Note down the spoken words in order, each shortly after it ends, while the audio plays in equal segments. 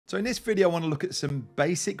So in this video, I want to look at some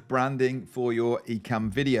basic branding for your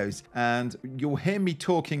Ecamm videos. And you'll hear me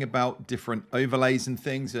talking about different overlays and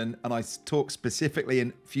things. And I talk specifically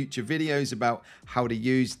in future videos about how to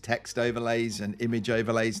use text overlays and image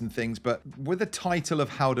overlays and things. But with a title of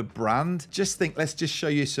how to brand, let's just show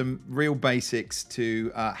you some real basics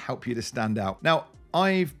to help you to stand out. Now,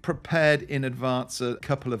 I've prepared in advance a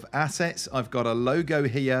couple of assets. I've got a logo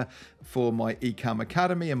here for my Ecamm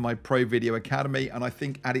Academy and my Pro Video Academy. And I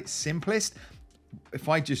think at its simplest, if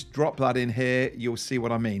I just drop that in here, you'll see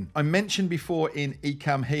what I mean. I mentioned before in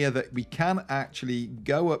Ecamm here that we can actually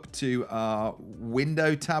go up to our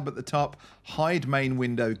window tab at the top, hide main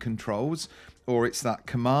window controls, or it's that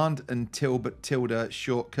Command and 𝗘𝗰𝗺𝗃𝗃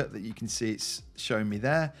shortcut that you can see it's showing me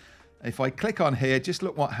there. If I click on here, just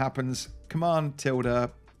look what happens. Command tilde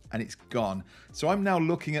and it's gone. So I'm now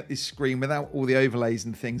looking at this screen without all the overlays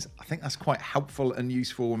and things. I think that's quite helpful and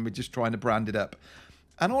useful when we're just trying to brand it up.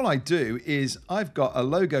 And all I do is I've got a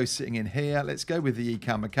logo sitting in here. Let's go with the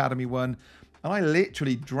Ecamm Academy one. And I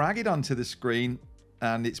literally drag it onto the screen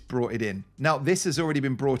and it's brought it in. Now this has already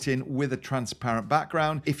been brought in with a transparent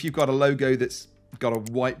background. If you've got a logo that's got a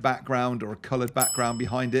white background or a colored background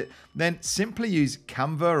behind it, then simply use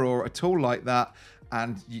Canva or a tool like that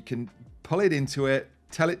and you can pull it into it,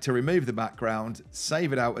 tell it to remove the background,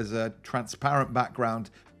 save it out as a transparent background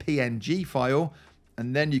PNG file,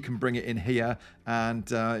 and then you can bring it in here and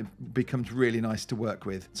it becomes really nice to work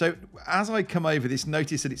with. So as I come over this,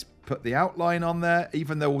 notice that it's put the outline on there.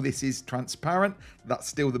 Even though all this is transparent, that's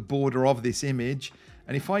still the border of this image.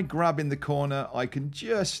 And if I grab in the corner, I can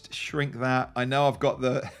just shrink that. I know I've got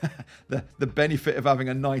the benefit of having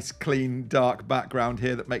a nice, clean, dark background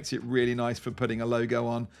here that makes it really nice for putting a logo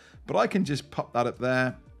on. But I can just pop that up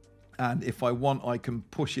there. And if I want, I can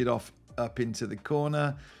push it off up into the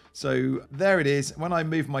corner. So there it is. When I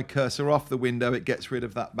move my cursor off the window, it gets rid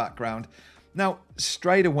of that background. Now,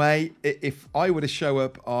 straight away, if I were to show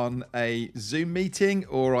up on a Zoom meeting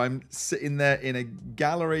or I'm sitting there in a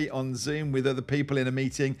gallery on Zoom with other people in a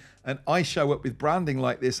meeting and I show up with branding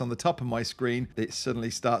like this on the top of my screen, it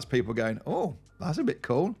suddenly starts people going, oh, that's a bit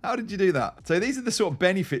cool. How did you do that? So these are the sort of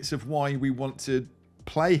benefits of why we want to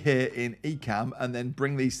play here in Ecamm and then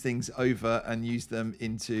bring these things over and use them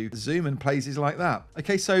into Zoom and places like that.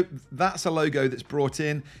 Okay, so that's a logo that's brought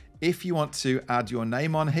in. If you want to add your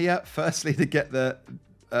name on here, firstly, to get the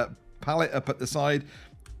palette up at the side,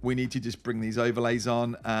 we need to just bring these overlays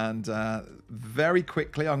on. And very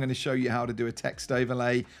quickly, I'm going to show you how to do a text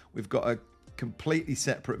overlay. We've got a completely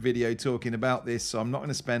separate video talking about this, so I'm not going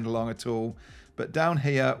to spend long at all. But down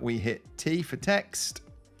here, we hit T for text.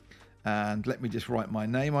 And let me just write my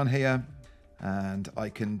name on here. And I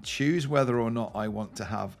can choose whether or not I want to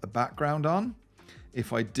have a background on.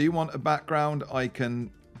 If I do want a background, I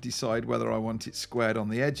can decide whether I want it squared on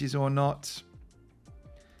the edges or not.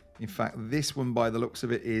 In fact, this one, by the looks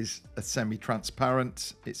of it, is a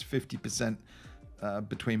semi-transparent. It's 50%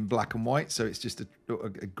 between black and white, so it's just a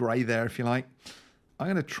grey there, if you like. I'm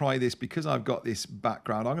going to try this because I've got this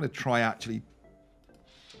background. I'm going to try actually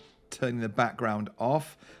turning the background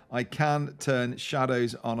off. I can turn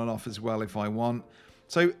shadows on and off as well if I want.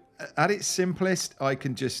 So at its simplest, I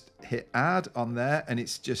can just hit add on there and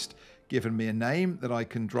it's just given me a name that I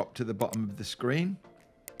can drop to the bottom of the screen.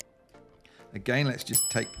 Again, let's just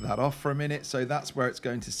take that off for a minute. So that's where it's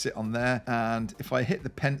going to sit on there. And if I hit the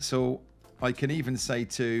pencil, I can even say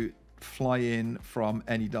to fly in from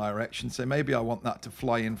any direction. So maybe I want that to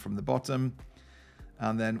fly in from the bottom.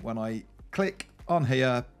 And then when I click on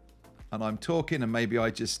here and I'm talking and maybe I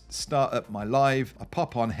just start up my live, I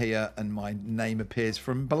pop on here and my name appears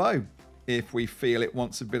from below. If we feel it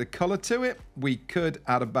wants a bit of color to it, we could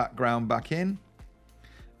add a background back in.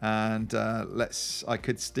 And I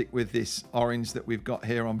could stick with this orange that we've got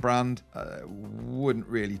here on brand. Wouldn't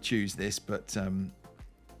really choose this, but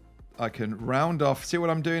I can round off. See what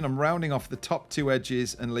I'm doing? I'm rounding off the top two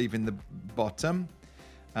edges and leaving the bottom.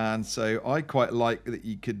 And so I quite like that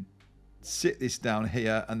you could sit this down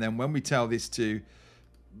here. And then when we tell this to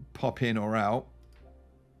pop in or out,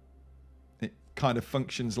 kind of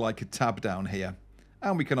functions like a tab down here.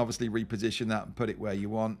 And we can obviously reposition that and put it where you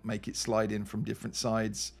want, make it slide in from different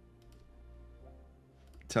sides,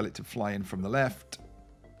 tell it to fly in from the left,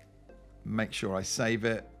 make sure I save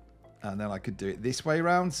it, and then I could do it this way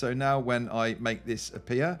around. So now when I make this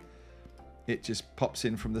appear, it just pops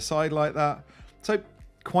in from the side like that. So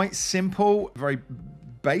quite simple, very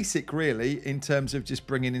basic really in terms of just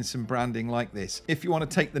bringing in some branding like this. If you want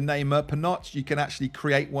to take the name up a notch, you can actually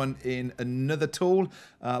create one in another tool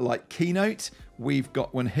like Keynote. We've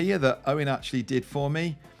got one here that Owen actually did for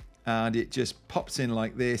me and it just pops in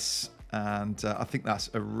like this And I think that's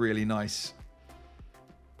a really nice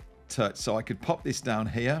touch. So I could pop this down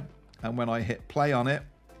here, and when I hit play on it,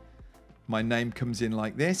 my name comes in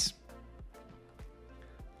like this.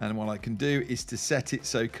 And what I can do is to set it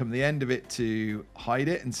so come the end of it to hide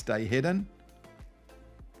it and stay hidden.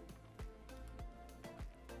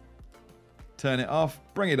 Turn it off,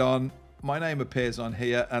 bring it on. My name appears on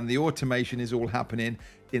here, and the automation is all happening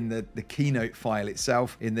in the Keynote file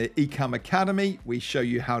itself. In the Ecamm Academy, we show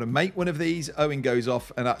you how to make one of these. Owen goes off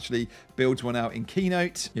and actually builds one out in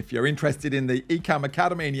Keynote. If you're interested in the Ecamm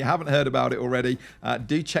Academy and you haven't heard about it already,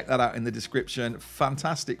 do check that out in the description.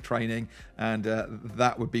 Fantastic training, and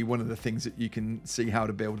that would be one of the things that you can see how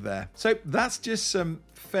to build there. So that's just some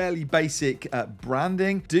fairly basic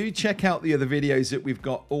branding. Do check out the other videos that we've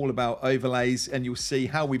got all about overlays, and you'll see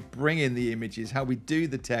how we bring in the images, how we do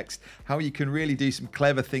the text, how you can really do some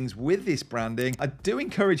clever things with this branding. I do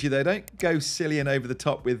encourage you though, don't go silly and over the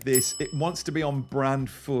top with this. It wants to be on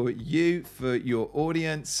brand for you, for your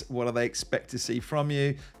audience. What do they expect to see from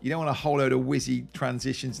you? You don't want a whole load of whizzy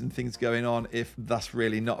transitions and things going on if that's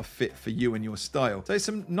really not a fit for you and your style. So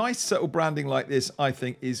some nice subtle branding like this, I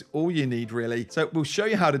think, is all you need really. So we'll show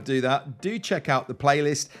you how to do that. Do check out the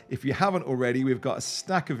playlist. If you haven't already, we've got a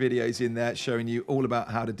stack of videos in there showing you all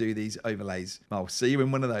about how to do these overlays. I'll see you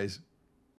in one of those.